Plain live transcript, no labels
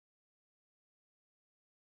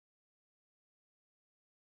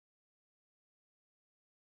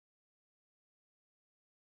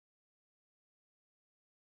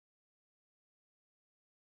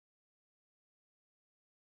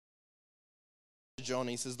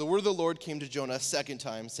Jonah. He says, the word of the Lord came to Jonah a second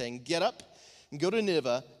time, saying, get up and go to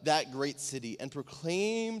Nineveh, that great city, and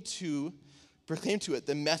proclaim to it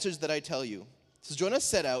the message that I tell you. So Jonah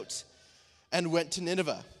set out and went to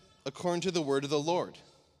Nineveh, according to the word of the Lord.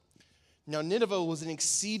 Now Nineveh was an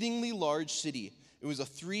exceedingly large city. It was a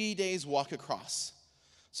 3 days walk across.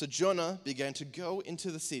 So Jonah began to go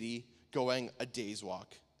into the city, going a day's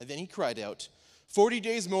walk. And then he cried out, 40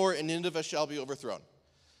 days more and Nineveh shall be overthrown.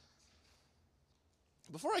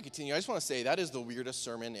 Before I continue, I just want to say that is the weirdest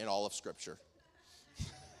sermon in all of Scripture.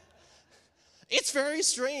 It's very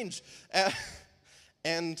strange.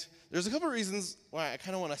 And there's a couple of reasons why I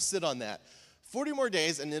kind of want to sit on that. 40 more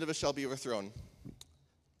days and Nineveh shall be overthrown.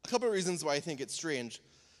 A couple of reasons why I think it's strange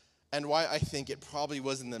and why I think it probably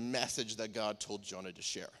wasn't the message that God told Jonah to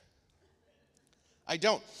share. I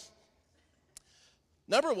don't.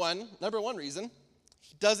 Number one reason,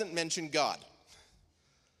 he doesn't mention God.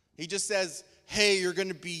 He just says, hey, you're going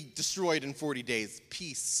to be destroyed in 40 days.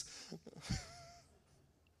 Peace.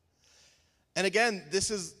 And again, this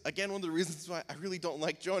is, one of the reasons why I really don't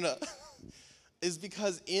like Jonah, is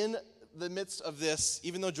because in the midst of this,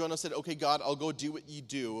 even though Jonah said, okay, God, I'll go do what you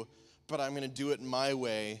do, but I'm going to do it my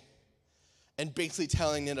way, and basically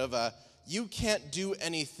telling Nineveh, you can't do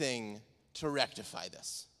anything to rectify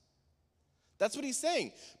this. That's what he's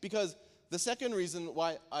saying, because the second reason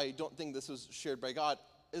why I don't think this was shared by God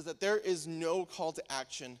is that there is no call to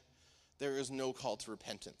action, there is no call to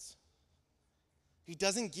repentance. He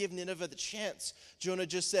doesn't give Nineveh the chance. Jonah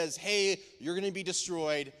just says, hey, you're going to be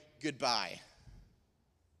destroyed, goodbye.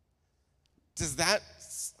 This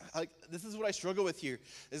is what I struggle with here,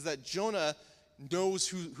 is that Jonah knows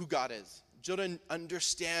who God is. Jonah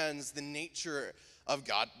understands the nature of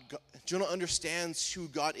God. Jonah understands who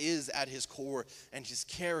God is at his core and his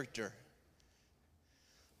character.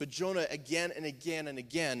 But Jonah again and again and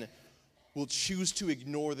again will choose to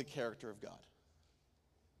ignore the character of God.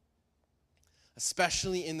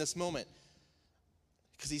 Especially in this moment.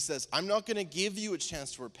 Because he says, I'm not going to give you a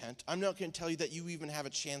chance to repent. I'm not going to tell you that you even have a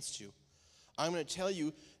chance to. I'm going to tell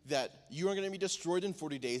you that you are going to be destroyed in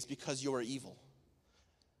 40 days because you are evil.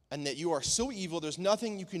 And that you are so evil, there's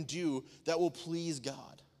nothing you can do that will please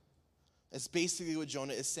God. That's basically what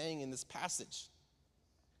Jonah is saying in this passage.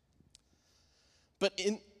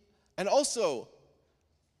 And also,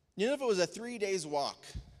 Nineveh was a 3 days walk.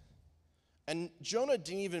 And Jonah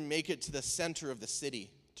didn't even make it to the center of the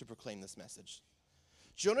city to proclaim this message.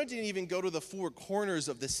 Jonah didn't even go to the four corners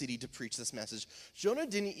of the city to preach this message. Jonah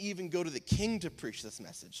didn't even go to the king to preach this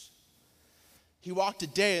message. He walked a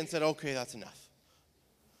day and said, okay, that's enough.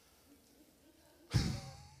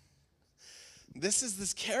 This is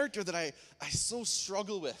this character that I so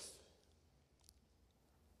struggle with.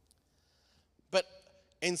 But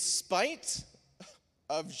in spite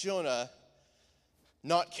of Jonah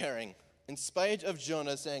not caring, in spite of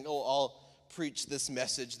Jonah saying, oh, I'll preach this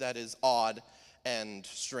message that is odd and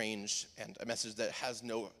strange, and a message that has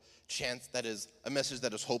no chance, that is a message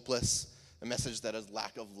that is hopeless, a message that is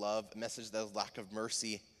lack of love, a message that is lack of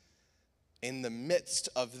mercy. In the midst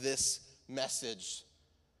of this message,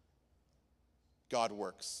 God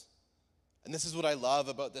works. And this is what I love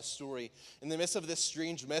about this story. In the midst of this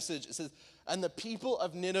strange message, it says, and the people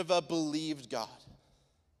of Nineveh believed God.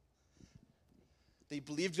 They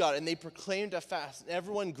believed God, and they proclaimed a fast. And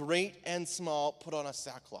everyone, great and small, put on a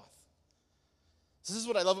sackcloth. So this is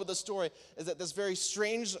what I love about this story, is that this very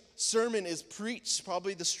strange sermon is preached,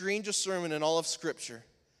 probably the strangest sermon in all of Scripture.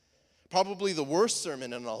 Probably the worst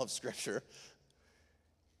sermon in all of Scripture.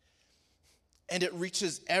 And it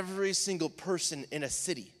reaches every single person in a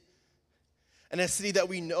city. And a city that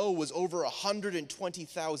we know was over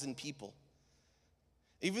 120,000 people.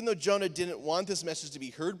 Even though Jonah didn't want this message to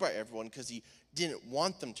be heard by everyone because he didn't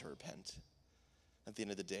want them to repent at the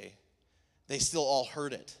end of the day, they still all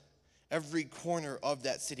heard it. Every corner of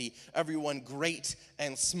that city, everyone great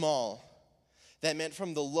and small. That meant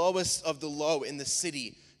from the lowest of the low in the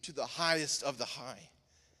city to the highest of the high.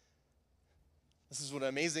 This is what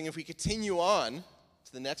amazing. If we continue on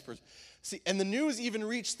to the next person. See, and the news even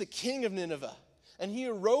reached the king of Nineveh. And he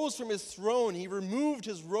arose from his throne. He removed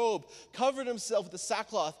his robe, covered himself with the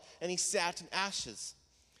sackcloth, and he sat in ashes.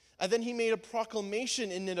 And then he made a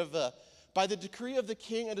proclamation in Nineveh, by the decree of the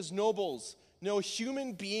king and his nobles, no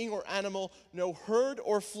human being or animal, no herd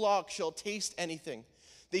or flock shall taste anything.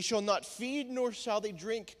 They shall not feed, nor shall they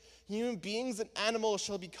drink. Human beings and animals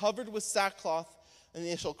shall be covered with sackcloth, and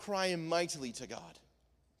they shall cry mightily to God.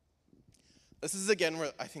 This is again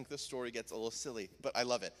where I think this story gets a little silly, but I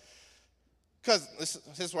love it. Because this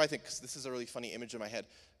is what I think, because this is a really funny image in my head,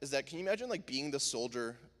 is that, can you imagine like being the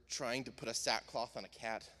soldier trying to put a sackcloth on a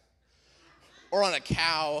cat? or on a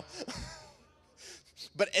cow.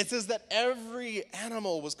 But it says that every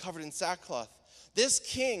animal was covered in sackcloth. This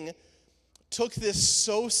king took this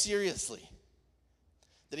so seriously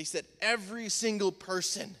that he said every single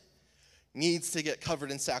person needs to get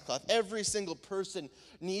covered in sackcloth. Every single person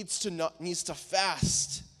needs to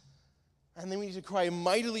fast. And then we need to cry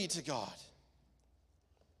mightily to God.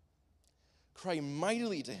 Cry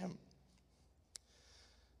mightily to him.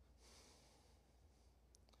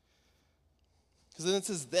 Because then it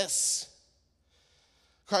says this.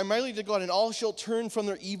 Cry mightily to God, and all shall turn from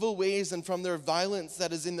their evil ways and from their violence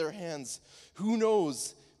that is in their hands. Who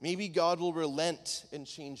knows? Maybe God will relent and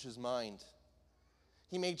change his mind.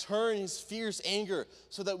 He may turn his fierce anger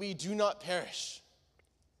so that we do not perish.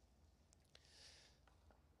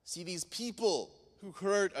 See, these people who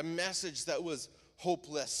heard a message that was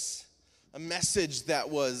hopeless, a message that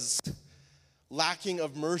was lacking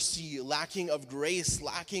of mercy, lacking of grace,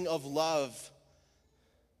 lacking of love,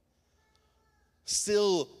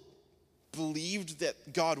 still believed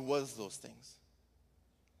that God was those things,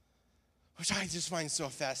 which I just find so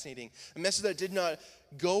fascinating. A message that did not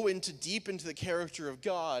go deep into the character of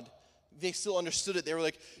God, they still understood it. They were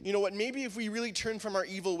like, you know what, maybe if we really turn from our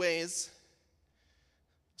evil ways,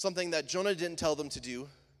 something that Jonah didn't tell them to do,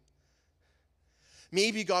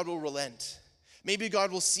 maybe God will relent. Maybe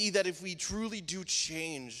God will see that if we truly do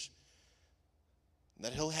change,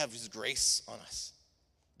 that he'll have his grace on us,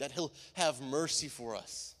 that he'll have mercy for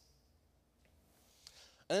us.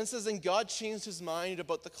 And it says, and God changed his mind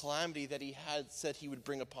about the calamity that he had said he would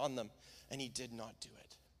bring upon them, and he did not do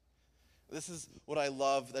it. This is what I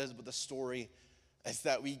love, that is about the story, is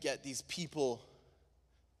that we get these people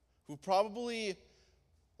who probably,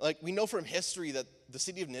 like, we know from history that the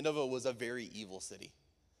city of Nineveh was a very evil city.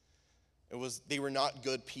 They were not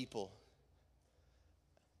good people.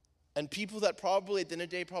 And people that probably at the end of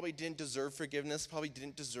the day probably didn't deserve forgiveness, probably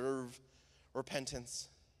didn't deserve repentance.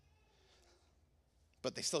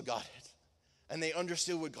 But they still got it. And they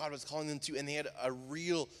understood what God was calling them to, and they had a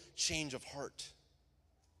real change of heart.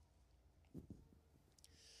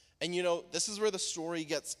 And you know, this is where the story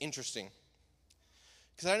gets interesting.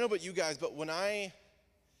 Because I don't know about you guys, but when I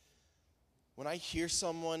hear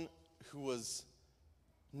someone who was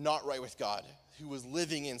not right with God, who was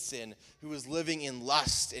living in sin, who was living in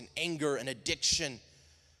lust and anger and addiction,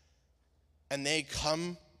 and they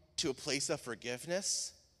come to a place of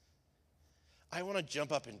forgiveness, I want to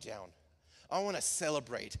jump up and down. I want to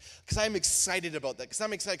celebrate because I'm excited about that. Because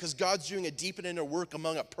I'm excited because God's doing a deep and inner work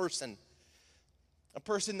among a person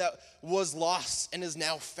that was lost and is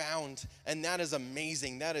now found. And that is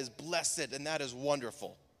amazing. That is blessed and that is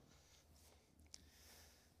wonderful.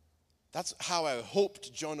 That's how I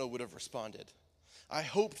hoped Jonah would have responded. I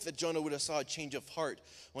hoped that Jonah would have saw a change of heart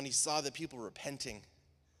when he saw the people repenting.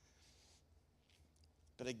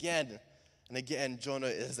 But again and again, Jonah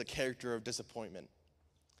is a character of disappointment.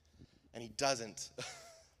 And he doesn't.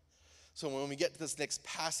 So when we get to this next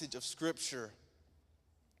passage of Scripture,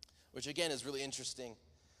 which again is really interesting,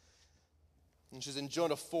 which is in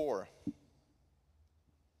Jonah 4,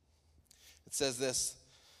 it says this,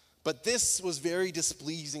 but this was very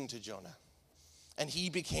displeasing to Jonah, and he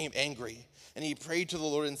became angry, and he prayed to the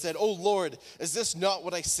Lord and said, "Oh Lord, is this not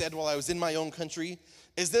what I said while I was in my own country?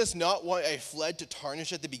 Is this not why I fled to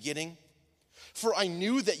Tarshish at the beginning? For I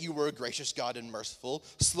knew that you were a gracious God and merciful,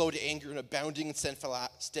 slow to anger and abounding in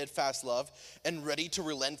steadfast love, and ready to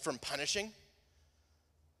relent from punishing."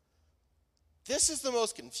 This is the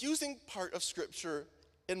most confusing part of Scripture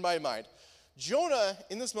in my mind. Jonah,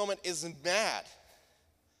 in this moment, is mad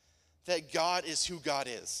that God is who God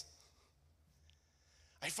is.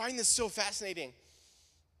 I find this so fascinating.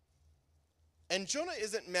 And Jonah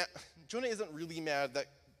isn't really mad that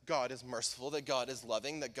God is merciful, that God is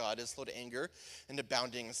loving, that God is slow to anger and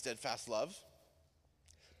abounding in steadfast love.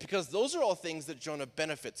 Because those are all things that Jonah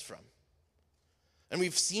benefits from. And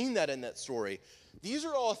we've seen that in that story. These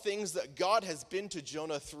are all things that God has been to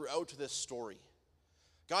Jonah throughout this story.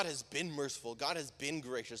 God has been merciful. God has been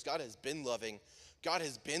gracious. God has been loving. God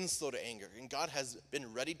has been slow to anger. And God has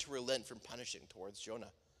been ready to relent from punishing towards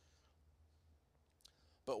Jonah.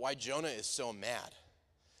 But why Jonah is so mad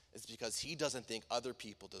is because he doesn't think other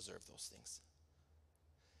people deserve those things.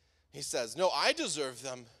 He says, no, I deserve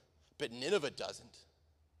them, but Nineveh doesn't.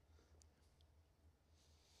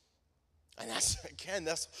 And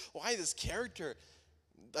that's why this character,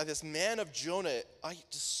 this man of Jonah, I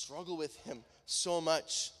just struggle with him so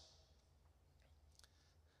much.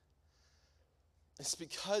 It's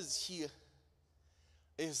because he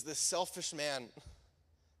is this selfish man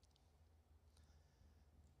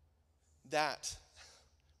that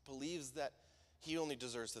believes that he only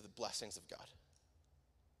deserves the blessings of God.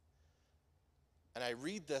 And I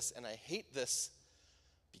read this and I hate this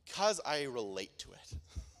because I relate to it.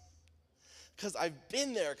 Because I've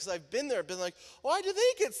been there, been like, why do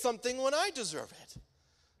they get something when I deserve it?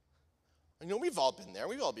 You know, we've all been there.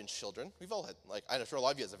 We've all been children. We've all had, like, I'm sure a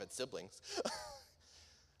lot of you guys have had siblings.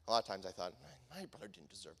 A lot of times I thought, my brother didn't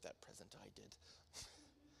deserve that present, I did.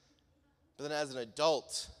 But then as an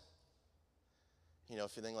adult, you know,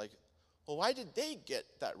 feeling like, well, why did they get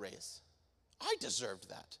that raise? I deserved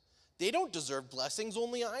that. They don't deserve blessings,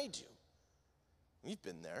 only I do. We've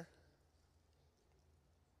been there.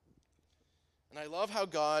 And I love how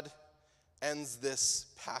God ends this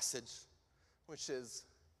passage, which is,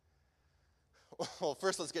 well,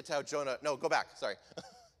 first let's get to how Jonah, no, go back, sorry.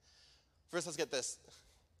 First let's get this.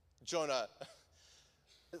 Jonah,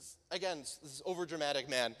 again, this overdramatic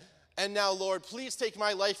man. And now, Lord, please take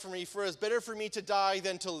my life from me, for it is better for me to die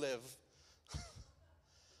than to live.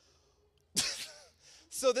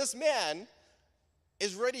 So this man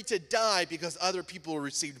is ready to die because other people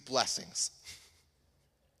received blessings.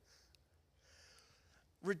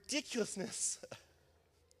 Ridiculousness.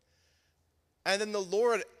 And then the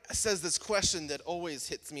Lord says this question that always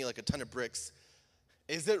hits me like a ton of bricks.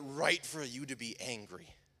 Is it right for you to be angry?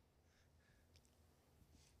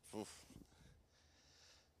 Oof.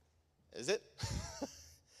 Is it?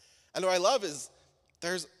 And what I love is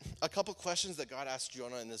there's a couple questions that God asks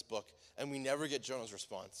Jonah in this book, and we never get Jonah's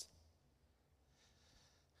response.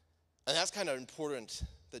 And that's kind of important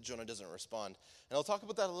that Jonah doesn't respond. And I'll talk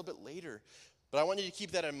about that a little bit later. But I want you to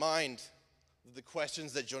keep that in mind, the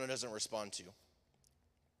questions that Jonah doesn't respond to.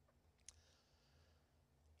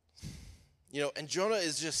 You know, and Jonah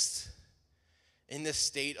is just in this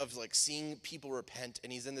state of like seeing people repent,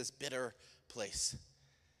 and he's in this bitter place.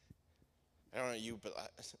 I don't know you, but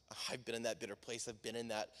I've been in that bitter place. I've been in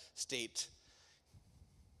that state.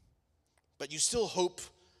 But you still hope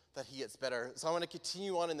that he gets better. So I want to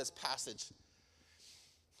continue on in this passage.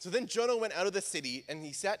 So then Jonah went out of the city, and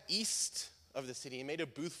he sat east of the city and made a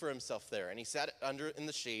booth for himself there. And he sat under in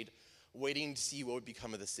the shade, waiting to see what would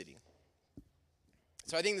become of the city.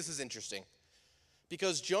 So I think this is interesting,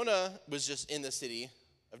 because Jonah was just in the city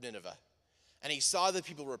of Nineveh, and he saw the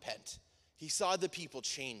people repent. He saw the people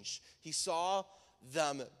change. He saw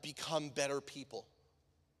them become better people.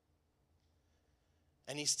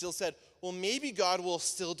 And he still said, well, maybe God will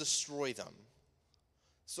still destroy them.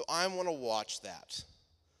 So I want to watch that.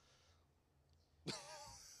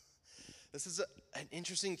 This is an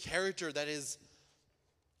interesting character that is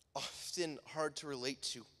often hard to relate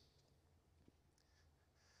to.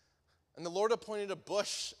 And the Lord appointed a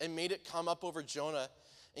bush and made it come up over Jonah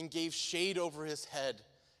and gave shade over his head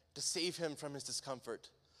to save him from his discomfort.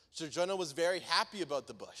 So Jonah was very happy about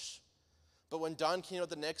the bush. But when dawn came out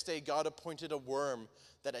the next day, God appointed a worm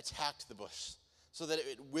that attacked the bush, so that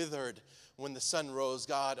it withered when the sun rose.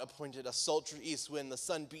 God appointed a sultry east wind. The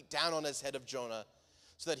sun beat down on his head of Jonah,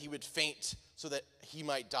 so that he would faint, so that he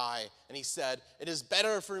might die. And he said, it is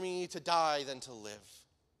better for me to die than to live.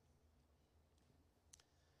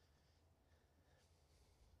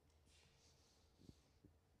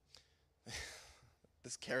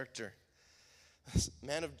 This character, this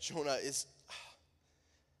man of Jonah is,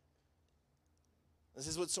 this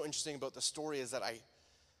is what's so interesting about the story, is that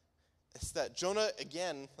it's that Jonah,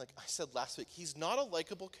 again, like I said last week, he's not a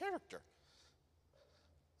likable character.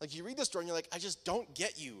 Like you read the story and you're like, I just don't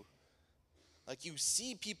get you. Like you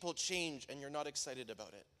see people change and you're not excited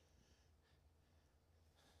about it.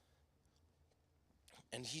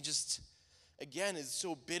 And he just, again, is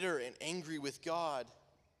so bitter and angry with God.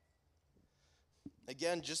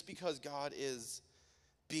 Again, just because God is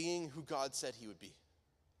being who God said he would be.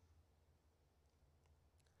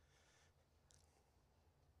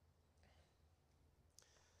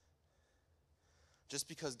 Just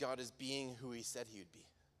because God is being who he said he would be.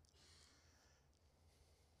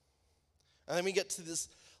 And then we get to this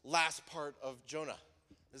last part of Jonah,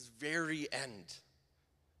 this very end.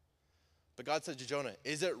 But God said to Jonah,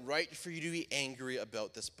 is it right for you to be angry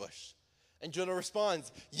about this bush? And Jonah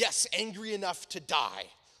responds, yes, angry enough to die.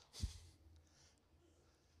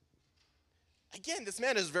 Again, this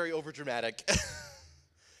man is very overdramatic.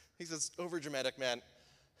 He's this overdramatic man.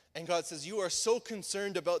 And God says, you are so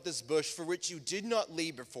concerned about this bush for which you did not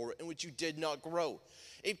labor for it and which you did not grow.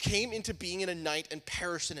 It came into being in a night and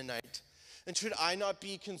perished in a night. And should I not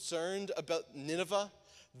be concerned about Nineveh,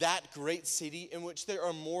 that great city in which there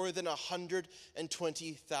are more than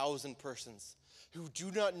 120,000 persons who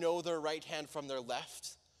do not know their right hand from their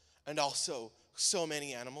left, and also so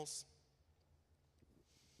many animals?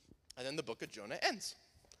 And then the book of Jonah ends.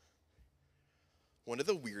 one of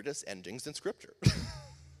the weirdest endings in Scripture.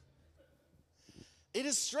 It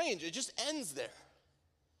is strange. It just ends there.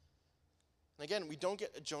 And again, we don't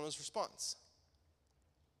get Jonah's response.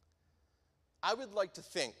 I would like to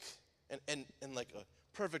think, in like a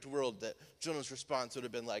perfect world, that Jonah's response would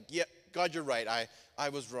have been like, yeah, God, you're right. I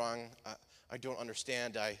was wrong. I don't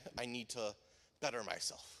understand. I need to better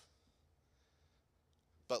myself.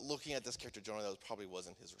 But looking at this character, Jonah, that probably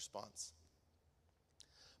wasn't his response.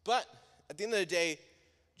 But at the end of the day,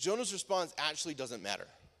 Jonah's response actually doesn't matter.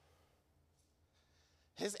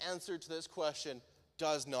 His answer to this question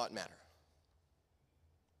does not matter.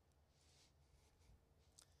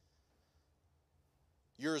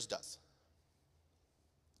 Yours does.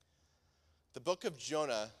 The book of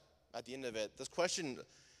Jonah, at the end of it, this question,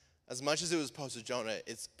 as much as it was posed to Jonah,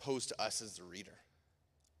 it's posed to us as the reader.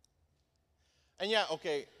 And yeah,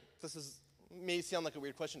 okay, this may sound like a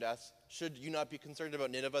weird question to ask. Should you not be concerned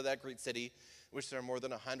about Nineveh, that great city, which there are more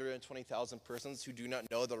than 120,000 persons who do not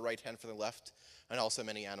know the right hand from the left, and also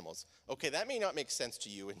many animals? Okay, that may not make sense to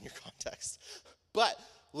you in your context. But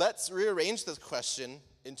let's rearrange this question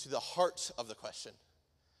into the heart of the question.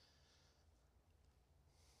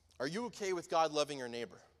 Are you okay with God loving your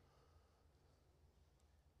neighbor?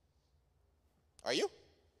 Are you?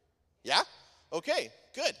 Yeah? Okay,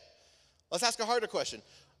 good. Let's ask a harder question.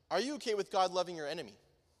 Are you okay with God loving your enemy?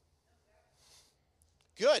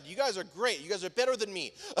 Good. You guys are great. You guys are better than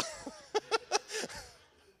me.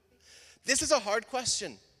 This is a hard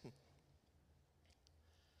question.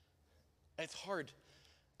 It's hard.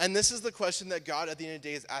 And this is the question that God at the end of the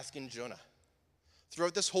day is asking Jonah.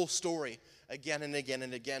 Throughout this whole story, again and again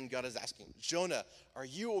and again, God is asking, Jonah, are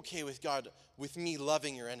you okay with me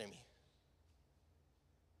loving your enemy?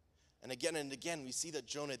 And again, we see that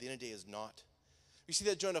Jonah at the end of the day is not. We see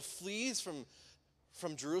that Jonah flees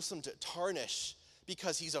from Jerusalem to Tarshish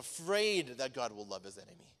because he's afraid that God will love his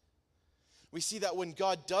enemy. We see that when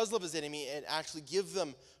God does love his enemy and actually give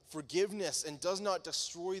them forgiveness and does not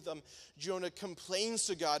destroy them, Jonah complains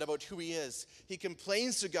to God about who he is. He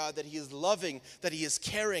complains to God that he is loving, that he is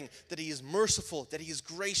caring, that he is merciful, that he is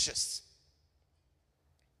gracious.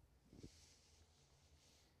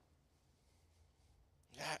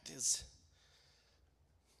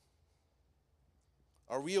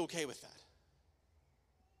 Are we okay with that?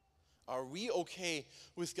 Are we okay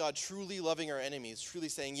with God truly loving our enemies, truly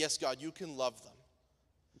saying, yes, God, you can love them?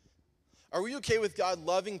 Are we okay with God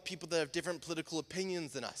loving people that have different political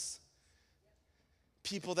opinions than us?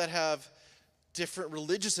 People that have different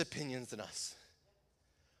religious opinions than us?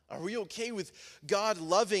 Are we okay with God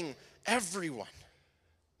loving everyone,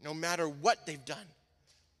 no matter what they've done?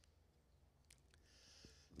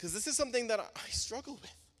 Because this is something that I struggle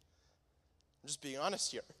with. I'm just being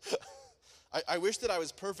honest here. I wish that I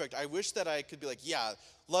was perfect. I wish that I could be like, yeah,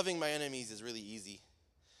 loving my enemies is really easy.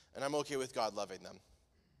 And I'm okay with God loving them.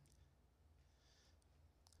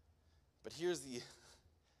 But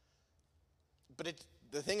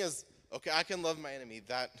the thing is, okay, I can love my enemy,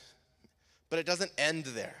 but it doesn't end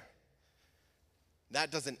there.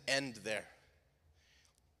 That doesn't end there.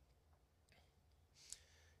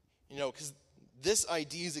 Because this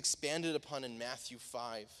idea is expanded upon in Matthew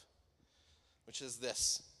 5, which is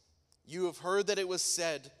this. You have heard that it was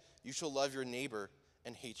said, you shall love your neighbor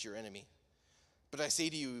and hate your enemy. But I say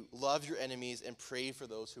to you, love your enemies and pray for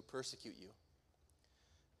those who persecute you,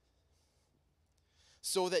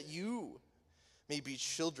 so that you may be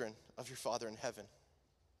children of your Father in heaven.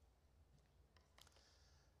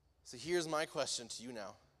 So here's my question to you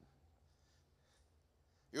now.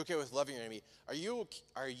 You're okay with loving your enemy. Are you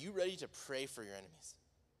ready to pray for your enemies?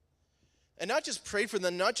 And not just pray for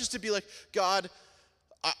them, not just to be like, God,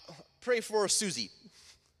 pray for Susie.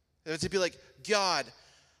 To be like, God,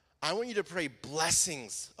 I want you to pray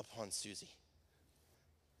blessings upon Susie.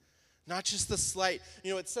 Not just the slight.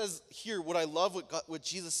 It says here, what I love, what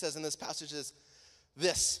Jesus says in this passage is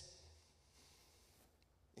this.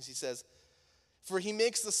 He says, for he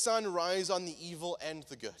makes the sun rise on the evil and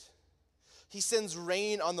the good. He sends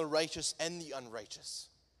rain on the righteous and the unrighteous.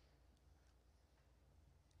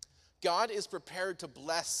 God is prepared to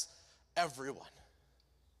bless everyone.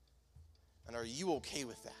 And are you okay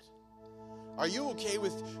with that? Are you okay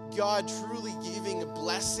with God truly giving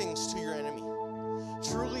blessings to your enemy?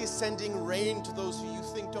 Truly sending rain to those who you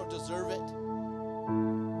think don't deserve it?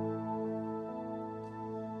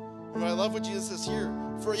 And I love what Jesus says here.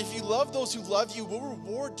 For if you love those who love you, what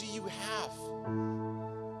reward do you have?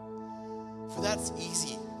 For that's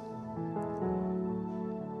easy.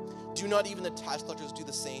 Do not even the tax collectors do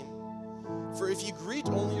the same? For if you greet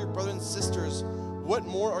only your brothers and sisters, what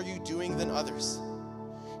more are you doing than others?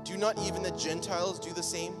 Do not even the Gentiles do the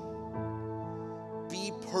same?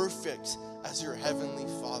 perfect as your heavenly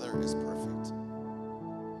Father is perfect.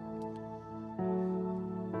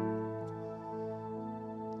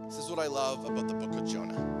 This is what I love about the book of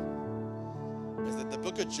Jonah, is that the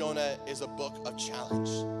book of Jonah is a book of challenge.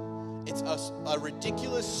 It's a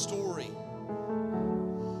ridiculous story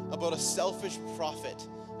about a selfish prophet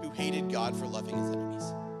who hated God for loving his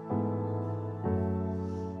enemies.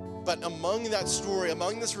 But among that story,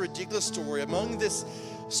 among this ridiculous story, among this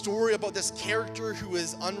story about this character who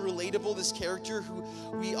is unrelatable, this character who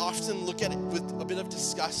we often look at it with a bit of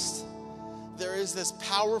disgust, there is this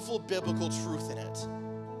powerful biblical truth in it.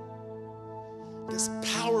 This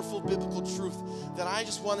powerful biblical truth that I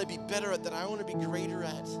just want to be better at, that I want to be greater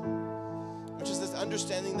at, which is this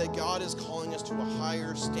understanding that God is calling us to a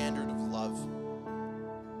higher standard of love.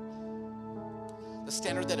 The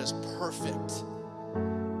standard that is perfect.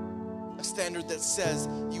 A standard that says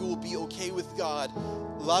you will be okay with God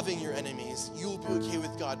loving your enemies. You will be okay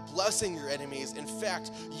with God blessing your enemies. In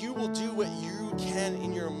fact, you will do what you can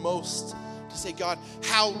in your most to say, God,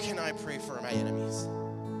 how can I pray for my enemies?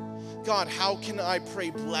 God, how can I pray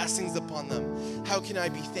blessings upon them? How can I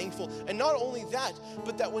be thankful? And not only that,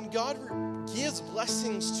 but that when God gives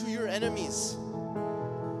blessings to your enemies,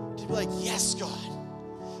 to be like, yes, God,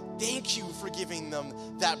 thank you for giving them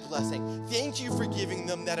that blessing. Thank you for giving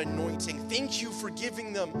them that anointing. Thank you for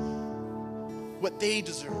giving them what they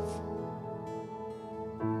deserve.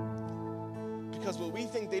 Because what we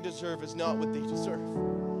think they deserve is not what they deserve.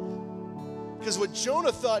 Because what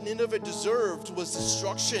Jonah thought Nineveh deserved was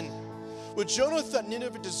destruction. What Jonah thought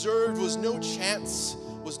Nineveh deserved was no chance,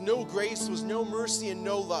 was no grace, was no mercy, and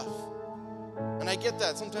no love. And I get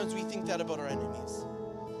that. Sometimes we think that about our enemies.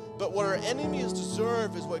 But what our enemies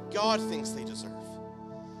deserve is what God thinks they deserve,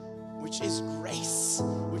 which is grace,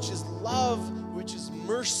 which is love, which is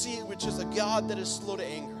mercy, which is a God that is slow to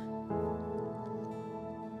anger.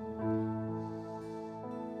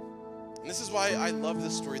 And this is why I love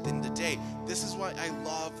this story at the end of the day. This is why I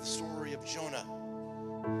love the story of Jonah.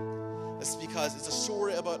 It's because it's a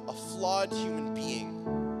story about a flawed human being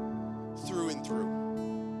through and through.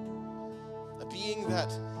 A being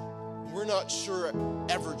that we're not sure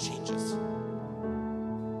ever changes.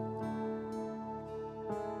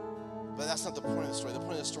 But that's not the point of the story. The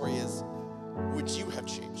point of the story is, would you have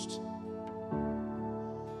changed?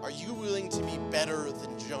 Are you willing to be better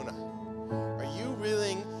than Jonah? Are you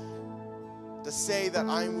willing to say that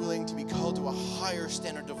I'm willing to be called to a higher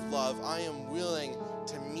standard of love? I am willing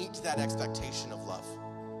to meet that expectation of love.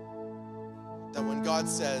 That when God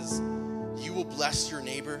says, you will bless your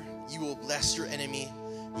neighbor, you will bless your enemy,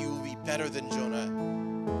 you will be better than Jonah,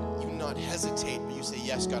 you not hesitate, but you say,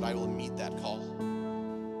 yes, God, I will meet that call.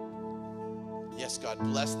 Yes, God,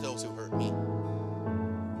 bless those who hurt me.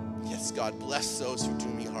 Yes, God, bless those who do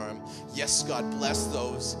me harm. Yes, God, bless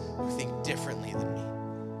those who think differently than me.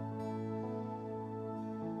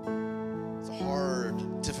 It's a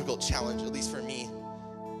hard, difficult challenge, at least for me.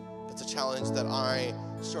 It's a challenge that I,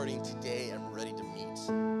 starting today, am ready to meet.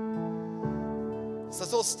 So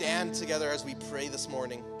let's all stand together as we pray this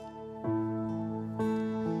morning.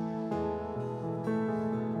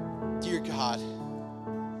 Dear God,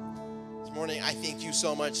 this morning I thank you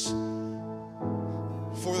so much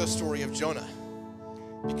for the story of Jonah,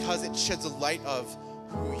 because it sheds a light of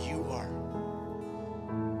who you are,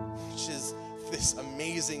 which is this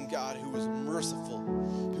amazing God who is merciful,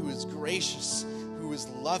 who is gracious, who is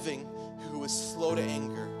loving, who is slow to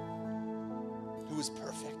anger, who is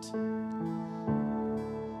perfect.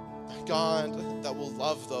 God that will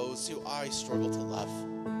love those who I struggle to love.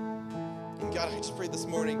 And God, I just pray this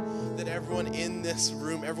morning that everyone in this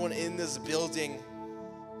room, everyone in this building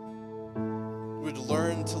would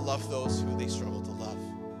learn to love those who they struggle to love.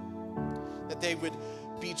 That they would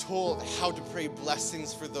be told how to pray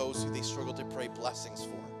blessings for those who they struggle to pray blessings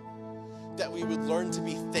for. That we would learn to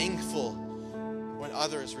be thankful when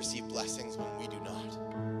others receive blessings when we do not.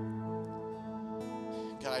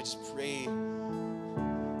 God, I just pray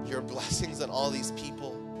your blessings on all these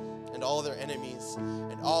people and all their enemies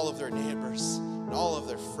and all of their neighbors and all of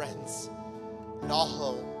their friends and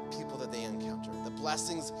all people that they encounter. The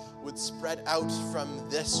blessings would spread out from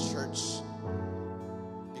this church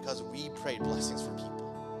because we prayed blessings for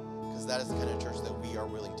people, because that is the kind of church that we are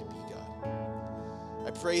willing to be, God.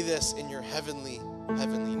 I pray this in your heavenly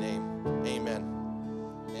name. Amen.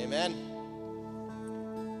 Amen.